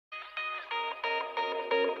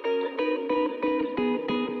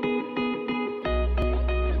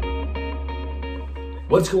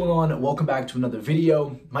What's going on? Welcome back to another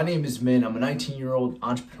video. My name is Min. I'm a 19-year-old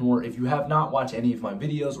entrepreneur. If you have not watched any of my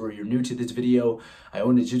videos or you're new to this video, I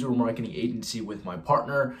own a digital marketing agency with my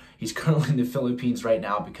partner. He's currently in the Philippines right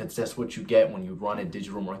now because that's what you get when you run a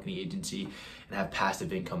digital marketing agency and have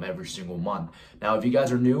passive income every single month. Now, if you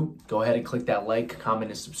guys are new, go ahead and click that like,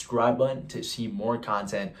 comment, and subscribe button to see more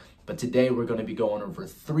content. But today we're going to be going over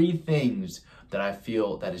 3 things that I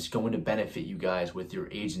feel that is going to benefit you guys with your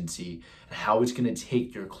agency and how it's going to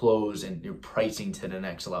take your close and your pricing to the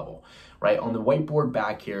next level, right? On the whiteboard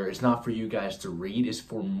back here, it's not for you guys to read, it's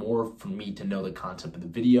for me to know the concept of the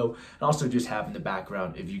video and also just have in the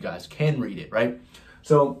background if you guys can read it, right?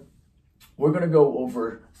 So we're going to go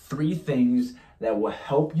over 3 things that will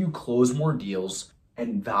help you close more deals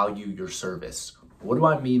and value your service. What do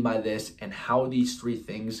I mean by this and how these 3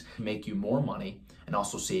 things make you more money and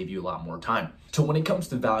also save you a lot more time? So when it comes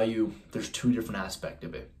to value, there's 2 different aspects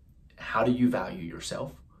of it. How do you value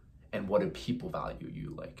yourself and what do people value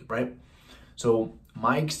you like, right? So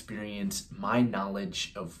my experience, my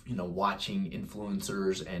knowledge of, watching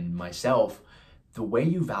influencers and myself, the way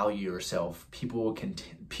you value yourself, people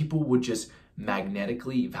would just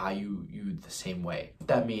magnetically value you the same way. What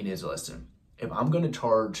that means is, listen, if I'm going to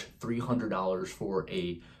charge $300 for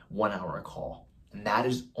a 1-hour call, and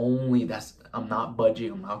I'm not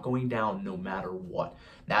budging, I'm not going down no matter what.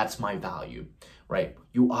 That's my value, right?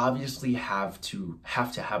 You obviously have to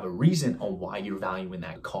have a reason on why you're valuing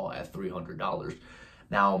that call at $300.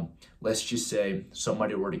 Now, let's just say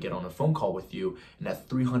somebody were to get on a phone call with you and that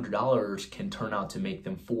 $300 can turn out to make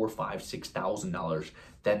them $4,000, $5,000, $6,000,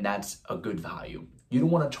 then that's a good value. You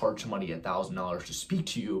don't want to charge somebody $1,000 to speak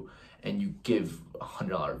to you and you give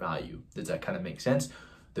 $100 value. Does that kind of make sense?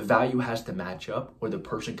 The value has to match up, or the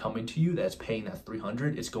person coming to you that's paying that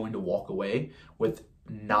 $300 is going to walk away with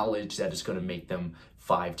knowledge that is going to make them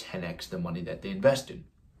 5, 10x the money that they invested.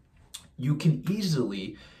 You can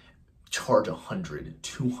easily charge $100,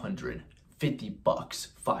 $200, $50,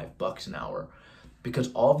 $5 an hour, because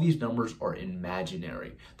all of these numbers are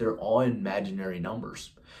imaginary. They're all imaginary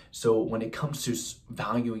numbers. So when it comes to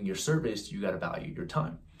valuing your service, you got to value your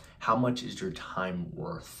time. How much is your time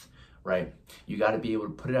worth? Right? You got to be able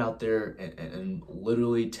to put it out there and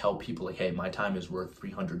literally tell people like, hey, my time is worth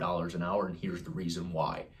 $300 an hour and here's the reason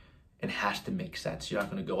why. It has to make sense. You're not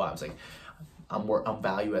going to go out and say, I'm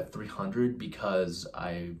value at $300 because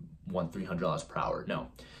I want $300 per hour. No.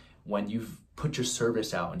 When you've put your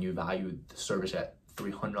service out and you value the service at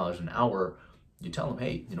 $300 an hour, you tell them,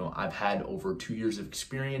 hey, I've had over 2 years of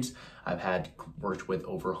experience. I've worked with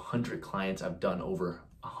over 100 clients. I've done over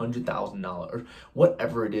 $100,000,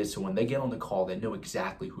 whatever it is. So when they get on the call, they know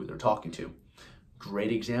exactly who they're talking to.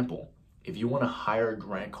 Great example. If you want to hire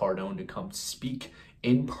Grant Cardone to come speak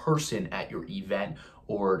in person at your event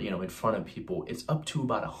or, in front of people, it's up to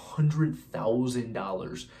about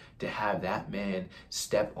 $100,000 to have that man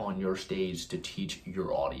step on your stage to teach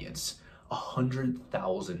your audience.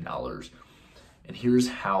 $100,000. And here's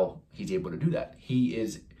how he's able to do that. He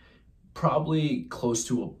is probably close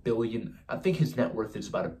to $1 billion. I think his net worth is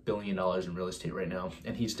about $1 billion in real estate right now.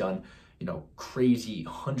 And he's done, crazy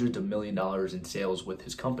hundreds of million dollars in sales with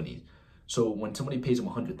his company. So when somebody pays him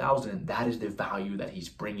 $100,000, that is the value that he's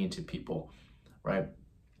bringing to people, right?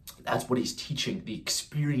 That's what he's teaching, the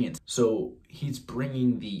experience. So he's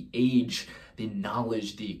bringing the age, the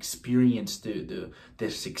knowledge, the experience, the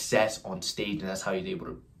success on stage. And that's how he's able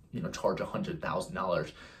to, charge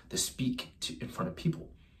 $100,000 to speak in front of people.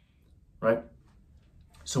 Right?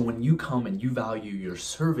 So when you come and you value your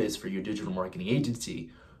service for your digital marketing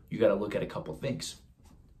agency, you got to look at a couple things.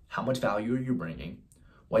 How much value are you bringing?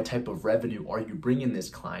 What type of revenue are you bringing this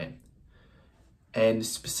client? And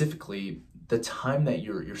specifically, the time that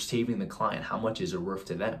you're saving the client, how much is it worth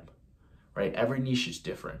to them? Right? Every niche is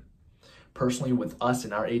different. Personally, with us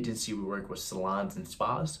in our agency, we work with salons and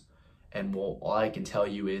spas. And all I can tell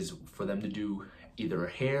you is for them to do either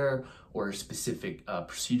a hair or a specific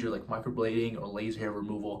procedure like microblading or laser hair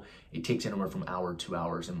removal, it takes anywhere from 1 hour to 2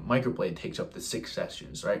 hours, and microblade takes up to 6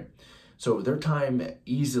 sessions, right? So their time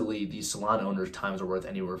easily, these salon owners' times are worth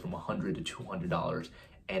anywhere from $100 to $200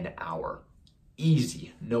 an hour.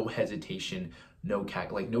 Easy, no hesitation, no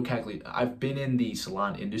calculation. I've been in the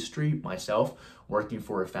salon industry myself, working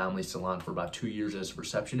for a family salon for about 2 years as a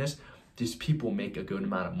receptionist. These people make a good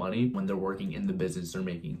amount of money when they're working in the business. They're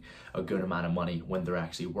making a good amount of money when they're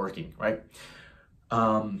actually working, right?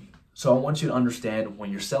 So I want you to understand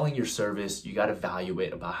when you're selling your service, you got to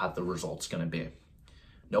evaluate about how the result's going to be.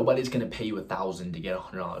 Nobody's going to pay you $1,000 to get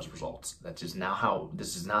 $100 results. This is not how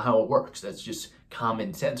it works. That's just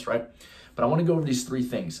common sense, right? But I want to go over these 3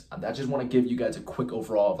 things. I just want to give you guys a quick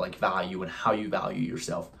overall of like value and how you value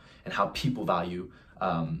yourself and how people value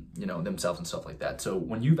themselves and stuff like that. So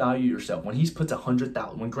when you value yourself, when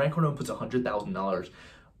when Grant Cardone puts $100,000,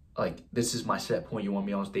 like, this is my set point, you want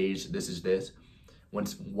me on stage, this is this. When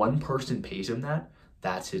one person pays him that,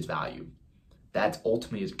 that's his value. That's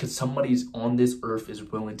ultimately, because somebody's on this earth is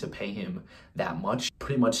willing to pay him that much,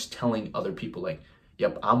 pretty much telling other people like,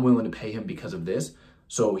 yep, I'm willing to pay him because of this.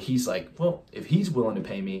 So he's like, well, if he's willing to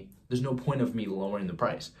pay me, there's no point of me lowering the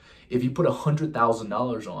price. If you put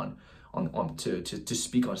 $100,000 on to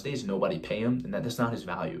speak on stage and nobody pay him, then that's not his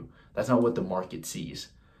value. That's not what the market sees,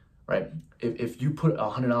 right? If you put a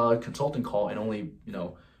 $100 consulting call and only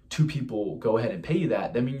 2 people go ahead and pay you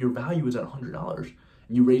that means your value is at $100.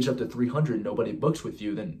 And you raise up to 300, nobody books with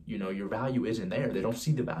you, then your value isn't there. They don't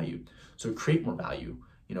see the value. So create more value.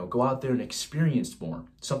 Go out there and experience more.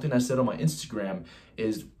 Something I said on my Instagram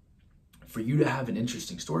is for you to have an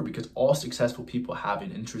interesting story, because all successful people have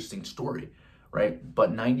an interesting story, right?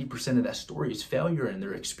 But 90% of that story is failure and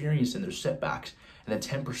their experience and their setbacks. And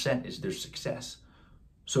then 10% is their success.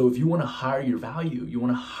 So if you want to hire your value, you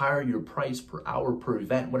want to hire your price per hour, per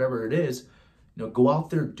event, whatever it is, go out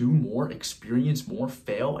there, do more, experience more,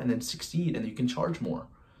 fail, and then succeed, and you can charge more.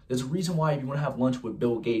 There's a reason why if you want to have lunch with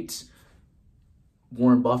Bill Gates,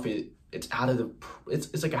 Warren Buffett, it's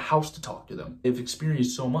like a house to talk to them. They've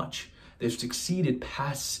experienced so much. They've succeeded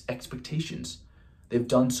past expectations. They've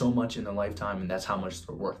done so much in their lifetime, and that's how much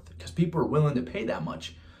they're worth, because people are willing to pay that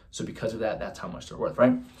much. So because of that, that's how much they're worth,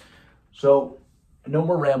 right? So no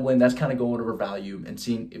more rambling. That's kind of going over value and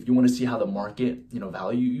seeing if you want to see how the market,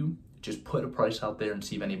 value you, just put a price out there and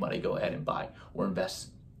see if anybody go ahead and buy or invest.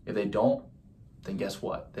 If they don't, then guess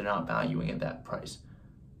what? They're not valuing at that price.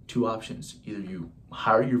 2 options. Either you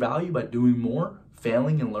hire your value by doing more,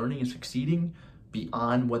 failing and learning and succeeding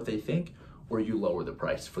beyond what they think, or you lower the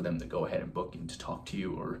price for them to go ahead and book and to talk to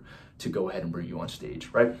you or to go ahead and bring you on stage,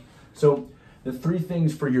 right? So the 3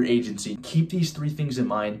 things for your agency, keep these 3 things in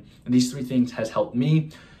mind. And these 3 things has helped me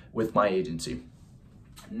with my agency.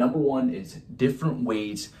 Number 1 is different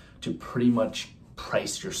ways to pretty much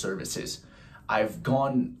price your services. I've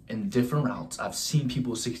gone in different routes. I've seen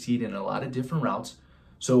people succeed in a lot of different routes.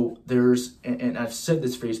 So and I've said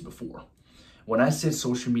this phrase before. When I say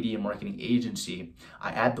social media marketing agency,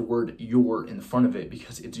 I add the word your in front of it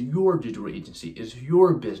because it's your digital agency, it's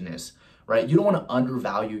your business, right? You don't want to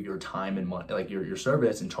undervalue your time and money, like your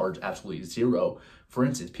service, and charge absolutely 0. For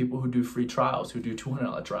instance, people who do free trials, who do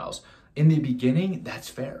 $200 trials, in the beginning, that's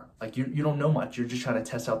fair. Like you don't know much. You're just trying to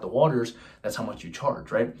test out the waters. That's how much you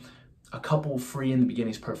charge, right? A couple free in the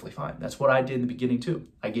beginning is perfectly fine. That's what I did in the beginning too.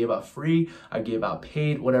 I gave out free, I gave out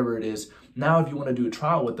paid, whatever it is. Now, if you want to do a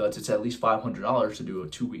trial with us, it's at least $500 to do a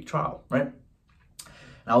 2-week trial, right? And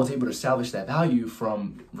I was able to establish that value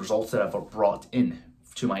from results that I've brought in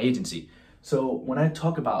to my agency. So when I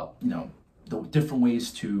talk about, the different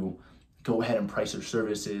ways to go ahead and price your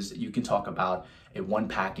services, you can talk about a one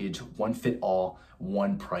package, one fit all,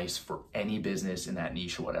 one price for any business in that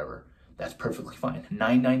niche or whatever. That's perfectly fine.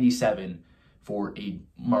 $9.97 for a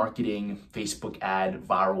marketing Facebook ad,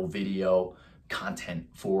 viral video content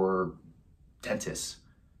for dentists.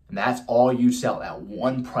 And that's all you sell at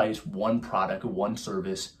one price, one product, one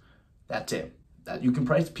service. That's it. That you can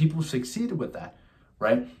price. People succeeded with that,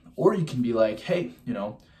 right? Or you can be like, hey,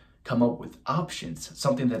 come up with options.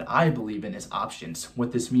 Something that I believe in is options.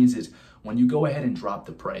 What this means is when you go ahead and drop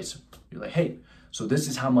the price, you're like, hey, so this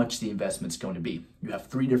is how much the investment's going to be. You have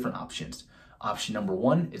 3 different options. Option number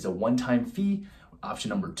 1 is a one-time fee. Option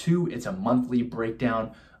number 2, it's a monthly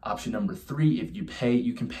breakdown. Option number 3, if you pay,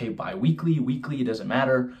 you can pay bi-weekly, weekly, it doesn't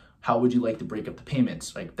matter. How would you like to break up the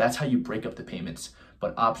payments? Like that's how you break up the payments.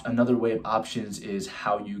 But another way of options is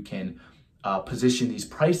how you can position these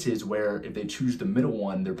prices where if they choose the middle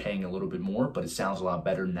one, they're paying a little bit more, but it sounds a lot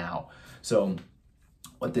better now. So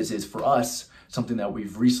what this is for us, something that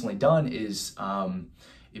we've recently done is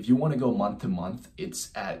if you want to go month to month, it's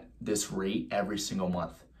at this rate every single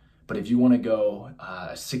month. But if you want to go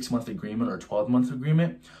a 6-month agreement or a 12-month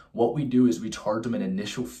agreement, what we do is we charge them an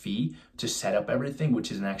initial fee to set up everything, which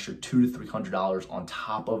is an extra $200 to $300 on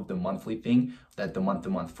top of the monthly thing that the month to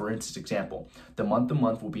month. For instance, example, the month to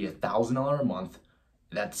month will be $1,000 a month.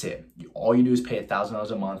 That's it. All you do is pay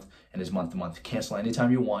 $1,000 a month, and it's month to month. Cancel anytime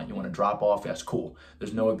you want. You want to drop off, that's cool.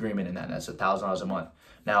 There's no agreement in that. That's $1,000 a month.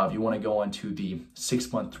 Now, if you want to go into the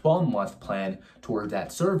 6-month, 12-month plan towards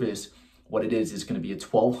that service, what it is going to be a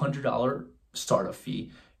 $1,200 startup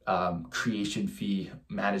fee, creation fee,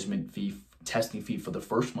 management fee, testing fee for the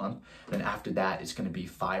first month. And then after that, it's going to be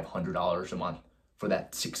 $500 a month for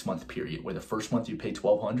that 6-month period, where the first month you pay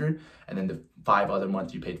 $1,200 and then the 5 other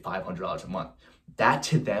months you paid $500 a month. That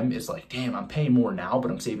to them is like, damn, I'm paying more now,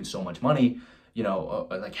 but I'm saving so much money, you know,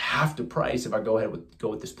 like half the price if I go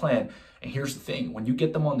with this plan. And here's the thing, when you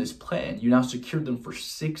get them on this plan, you now secure them for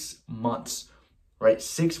 6 months, right?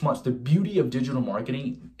 6 months. The beauty of digital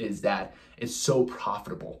marketing is that it's so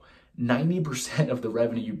profitable. 90% of the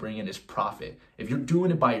revenue you bring in is profit. If you're doing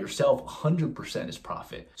it by yourself, 100% is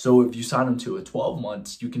profit. So if you sign them to a 12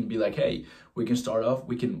 months, you can be like, hey, we can start off,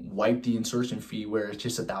 we can wipe the insertion fee where it's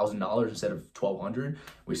just $1,000 instead of $1,200.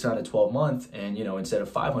 We sign a 12 month and, you know, instead of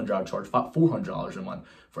 $500, I'll charge $400 a month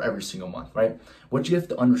for every single month, right? What you have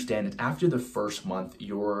to understand is after the first month,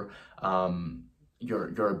 your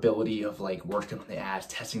ability of like working on the ads,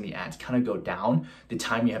 testing the ads kind of go down. The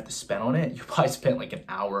time you have to spend on it, you probably spend like an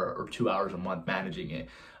hour or 2 hours a month managing it.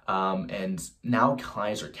 And now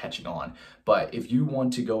clients are catching on. But if you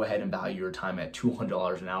want to go ahead and value your time at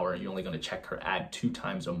 $200 an hour and you're only going to check her ad 2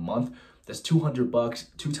 times a month, that's $200,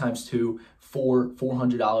 2 times 2,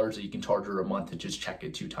 $400 that you can charge her a month to just check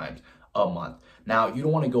it 2 times a month. Now you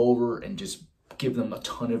don't want to go over and just give them a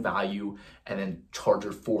ton of value and then charge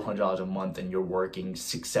her $400 a month and you're working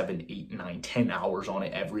 6, 7, 8, 9, 10 hours on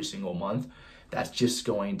it every single month. That's just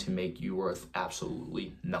going to make you worth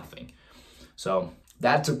absolutely nothing. So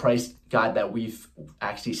that's a price guide that we've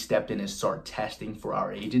actually stepped in and start testing for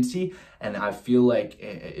our agency. And I feel like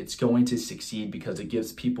it's going to succeed because it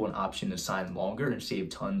gives people an option to sign longer and save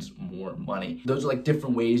tons more money. Those are like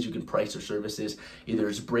different ways you can price their services. Either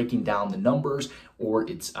it's breaking down the numbers or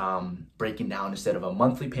it's breaking down instead of a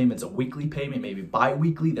monthly payment, it's a weekly payment, maybe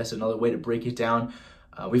bi-weekly. That's another way to break it down.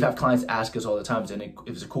 We've had clients ask us all the time, and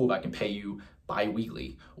is it cool if I can pay you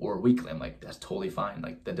bi-weekly or weekly? I'm like, that's totally fine.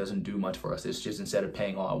 Like that doesn't do much for us. It's just instead of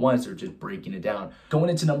paying all at once, they're just breaking it down.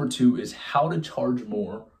 Going into number 2 is how to charge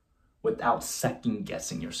more without second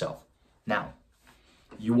guessing yourself. Now,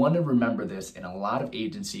 you want to remember this, and a lot of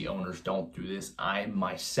agency owners don't do this. I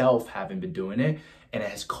myself haven't been doing it, and it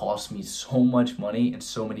has cost me so much money and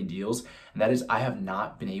so many deals. And that is, I have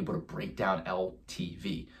not been able to break down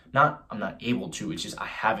LTV. I'm not able to, it's just I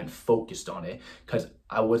haven't focused on it because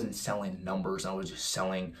I wasn't selling numbers, I was just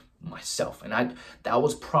selling myself. And that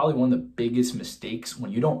was probably one of the biggest mistakes.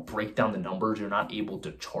 When you don't break down the numbers, you're not able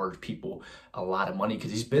to charge people a lot of money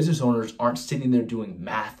because these business owners aren't sitting there doing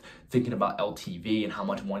math, thinking about LTV and how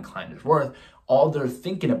much one client is worth. All they're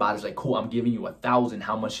thinking about is like, cool, I'm giving you 1,000,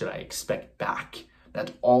 how much should I expect back?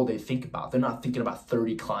 That's all they think about. They're not thinking about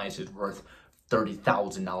 30 clients is worth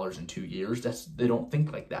 $30,000 in 2 years. They don't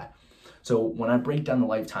think like that. So when I break down the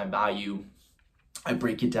lifetime value, I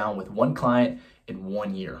break it down with one client in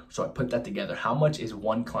 1 year. So I put that together. How much is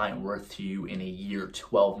one client worth to you in a year,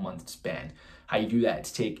 12-month span? How you do that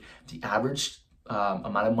is take the average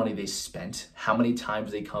amount of money they spent, how many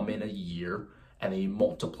times they come in a year, and then you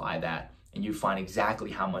multiply that and you find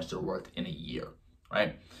exactly how much they're worth in a year,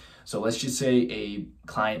 right? So let's just say a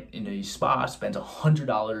client in a spa spends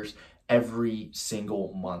 $100 every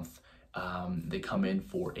single month. They come in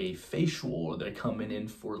for a facial, or they're coming in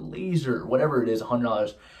for laser, whatever it is,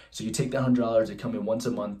 $100. So you take that $100, they come in once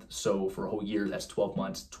a month. So for a whole year, that's 12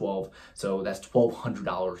 months, 12. So that's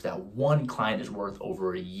 $1,200 that one client is worth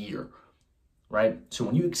over a year, right? So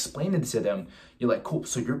when you explain it to them, you're like, cool,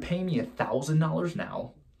 so you're paying me $1,000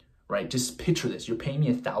 now, right? Just picture this, you're paying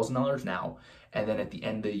me $1,000 now, and then at the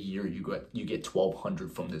end of the year, you get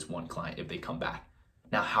 $1,200 from this one client if they come back.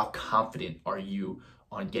 Now, how confident are you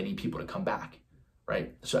on getting people to come back,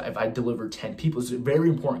 right? So if I deliver 10 people, it's a very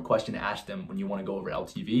important question to ask them when you want to go over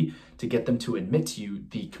LTV to get them to admit to you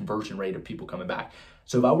the conversion rate of people coming back.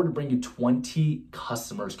 So if I were to bring you 20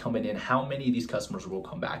 customers coming in, how many of these customers will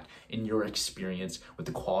come back in your experience with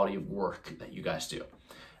the quality of work that you guys do?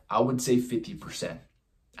 I would say 50%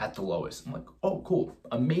 at the lowest. I'm like, oh, cool,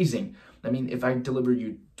 amazing. I mean, if I deliver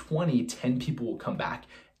you 20, 10 people will come back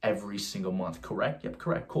every single month, correct? Yep,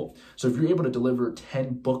 correct, cool. So if you're able to deliver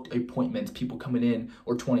 10 booked appointments, people coming in,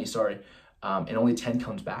 or 20, sorry, and only 10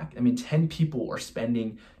 comes back, I mean, 10 people are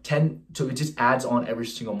spending 10, so it just adds on every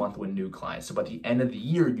single month with new clients. So by the end of the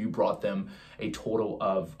year, you brought them a total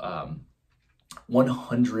of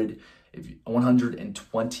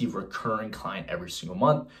 120 recurring client every single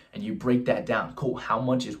month, and you break that down. Cool, how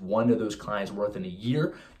much is one of those clients worth in a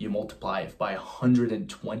year? You multiply it by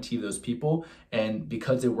 120 of those people, and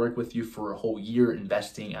because they work with you for a whole year,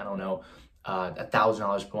 investing, I don't know,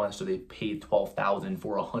 $1,000 per month, so they paid $12,000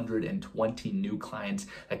 for 120 new clients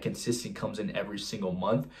that consistent comes in every single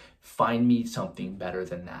month. Find me something better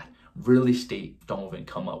than that. Real estate don't even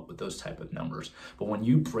come up with those type of numbers. But when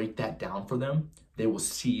you break that down for them, they will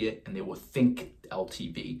see it and they will think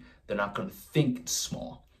LTV. They're not going to think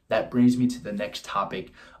small. That brings me to the next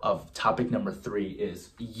topic number 3 is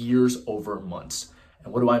years over months.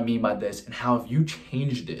 And what do I mean by this? And how if you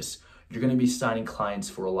change this, you're going to be signing clients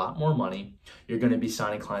for a lot more money. You're going to be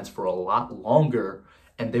signing clients for a lot longer,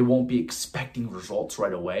 and they won't be expecting results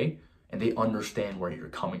right away, and they understand where you're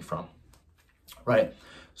coming from, right?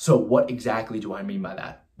 So what exactly do I mean by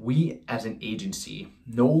that? We as an agency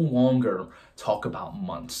no longer talk about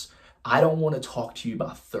months. I don't want to talk to you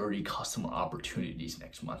about 30 customer opportunities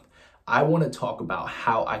next month. I want to talk about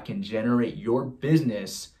how I can generate your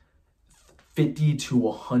business $50,000 to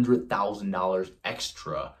 $100,000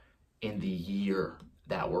 extra in the year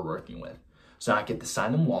that we're working with. So I get to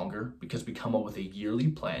sign them longer because we come up with a yearly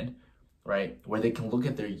plan, right? Where they can look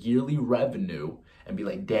at their yearly revenue and be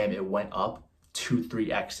like, damn, it went up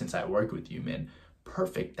 2-3x since I worked with you, man.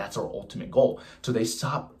 Perfect. That's our ultimate goal. So they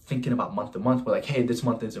stop thinking about month to month. We're like, hey, this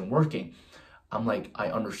month isn't working. I'm like, I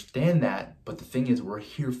understand that, but the thing is, we're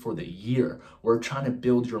here for the year. We're trying to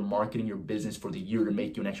build your marketing, your business for the year to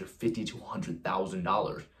make you an extra $50,000 to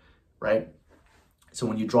 $100,000, right? So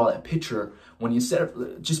when you draw that picture, when you set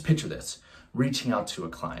up, just picture this, reaching out to a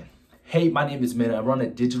client. Hey, my name is Min. I run a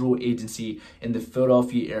digital agency in the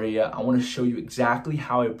Philadelphia area. I want to show you exactly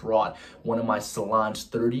how I brought one of my salons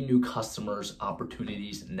 30 new customers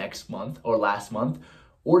opportunities next month or last month.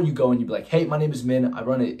 Or you go and you be like, hey, my name is Min. I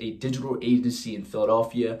run a digital agency in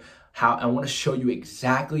Philadelphia. I want to show you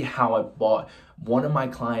exactly how I bought one of my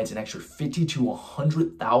clients an extra $50,000 to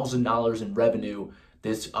 $100,000 in revenue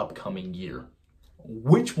this upcoming year.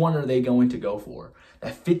 Which one are they going to go for?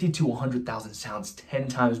 That 50 to 100,000 sounds 10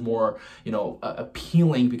 times more,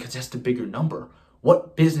 appealing because that's the bigger number.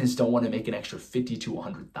 What business don't want to make an extra 50 to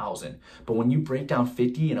 100,000? But when you break down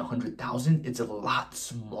 50 and 100,000, it's a lot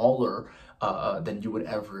smaller than you would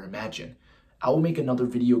ever imagine. I will make another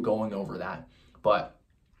video going over that. But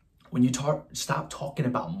when you stop talking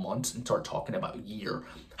about months and start talking about year,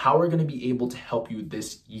 how are we going to be able to help you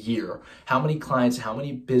this year? How many clients, how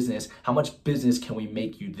much business can we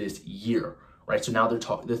make you this year, right? So now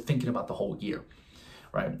they're thinking about the whole year,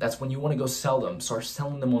 right? That's when you want to go sell them, start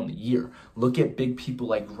selling them on the year. Look at big people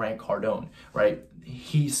like Grant Cardone, right?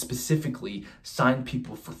 He specifically signed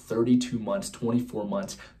people for 32 months, 24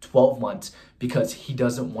 months, 12 months, because he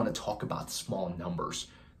doesn't want to talk about small numbers.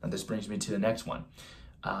 And this brings me to the next one.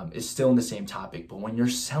 It's still in the same topic, but when you're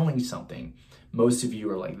selling something, most of you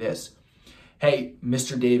are like this. Hey,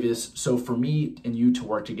 Mr. Davis, so for me and you to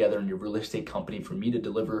work together in your real estate company, for me to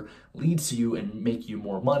deliver leads to you and make you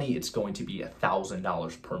more money, it's going to be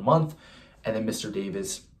 $1,000 per month. And then Mr.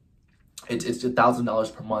 Davis, it's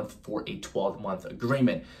 $1,000 per month for a 12-month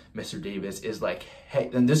agreement. Mr. Davis is like, hey,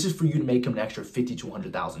 and this is for you to make him an extra $50,000 to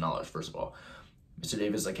 $100,000, first of all. Mr.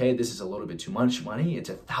 Davis is like, hey, this is a little bit too much money. It's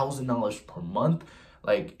 $1,000 per month.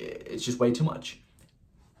 Like, it's just way too much.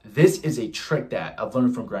 This is a trick that I've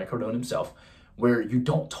learned from Grant Cardone himself, where you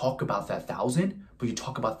don't talk about that 1,000, but you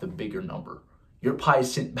talk about the bigger number. You're probably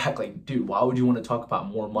sitting back like, dude, why would you want to talk about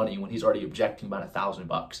more money when he's already objecting about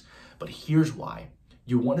 $1,000? But here's why.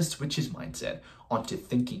 You want to switch his mindset onto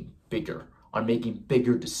thinking bigger, on making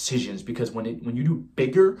bigger decisions, because when you do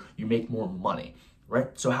bigger, you make more money. Right?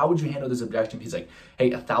 So how would you handle this objection? He's like, hey,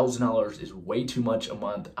 $1,000 is way too much a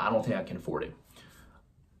month. I don't think I can afford it.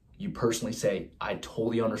 You personally say, I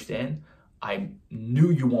totally understand. I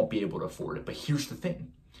knew you won't be able to afford it. But here's the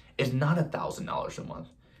thing. It's not $1,000 a month.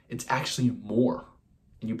 It's actually more.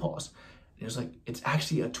 And you pause. And it's like, it's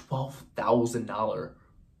actually a $12,000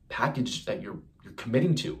 package that you're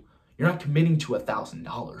committing to. You're not committing to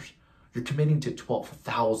 $1,000. You're committing to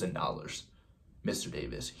 $12,000, Mr.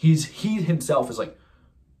 Davis. He himself is like,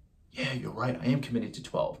 yeah, you're right. I am committed to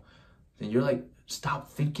 12. Then you're like,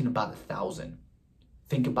 stop thinking about 1,000.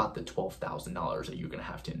 Think about the $12,000 that you're going to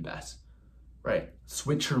have to invest, right?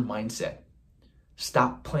 Switch your mindset.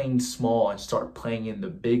 Stop playing small and start playing in the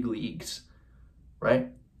big leagues, right?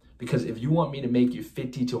 Because if you want me to make you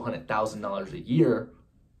 $50,000 to $100,000 a year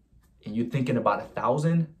and you're thinking about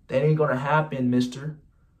 1,000, that ain't going to happen, mister.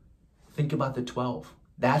 Think about the 12.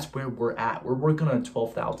 That's where we're at. We're working on a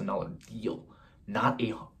 $12,000 deal, not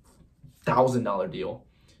a $1,000 deal.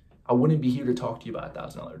 I wouldn't be here to talk to you about a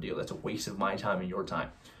 $1,000 deal. That's a waste of my time and your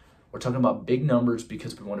time. We're talking about big numbers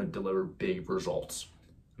because we want to deliver big results.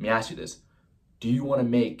 Let me ask you this. Do you want to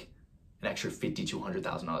make an extra $50,000 to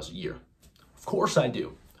 $100,000 a year? Of course I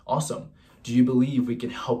do. Awesome. Do you believe we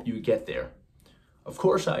can help you get there? Of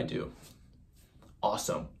course I do.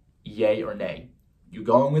 Awesome. Yay or nay? You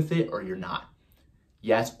going with it or you're not?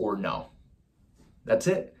 Yes or no? That's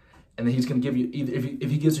it. And then he's going to give you, either if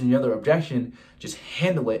he gives you another objection, just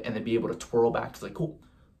handle it and then be able to twirl back. It's like, cool.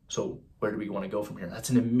 So where do we want to go from here? That's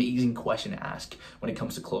an amazing question to ask when it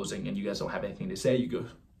comes to closing and you guys don't have anything to say. You go,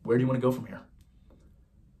 where do you want to go from here?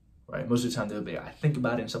 Right? Most of the time they'll be, I think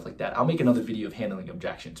about it and stuff like that. I'll make another video of handling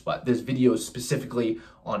objections, but this video is specifically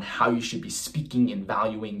on how you should be speaking and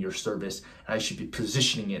valuing your service and how you should be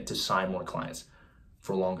positioning it to sign more clients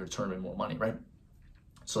for longer term and more money, right?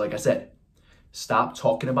 So like I said, stop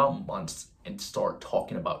talking about months and start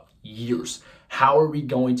talking about years. How are we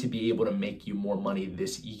going to be able to make you more money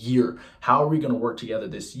this year? How are we going to work together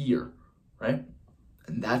this year, right?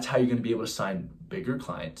 And that's how you're going to be able to sign bigger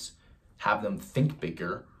clients, have them think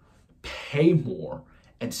bigger, pay more,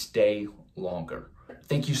 and stay longer.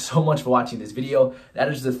 Thank you so much for watching this video. That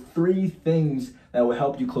is the 3 things that will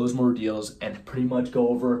help you close more deals and pretty much go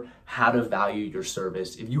over how to value your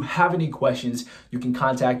service. If you have any questions, you can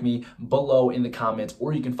contact me below in the comments,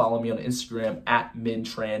 or you can follow me on Instagram at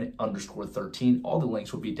mintran_13. All the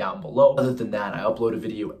links will be down below. Other than that, I upload a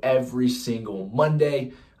video every single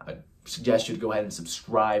Monday. I suggest you to go ahead and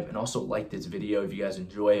subscribe and also like this video if you guys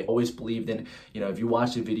enjoy it. Always believed in, if you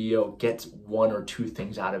watch the video, get 1 or 2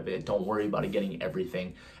 things out of it. Don't worry about it getting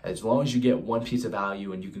everything. As long as you get 1 piece of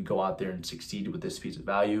value and you can go out there and succeed with this piece of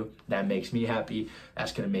value, that makes me happy.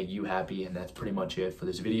 That's going to make you happy. And that's pretty much it for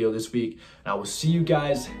this video this week. And I will see you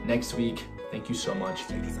guys next week. Thank you so much.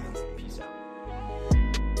 Peace out.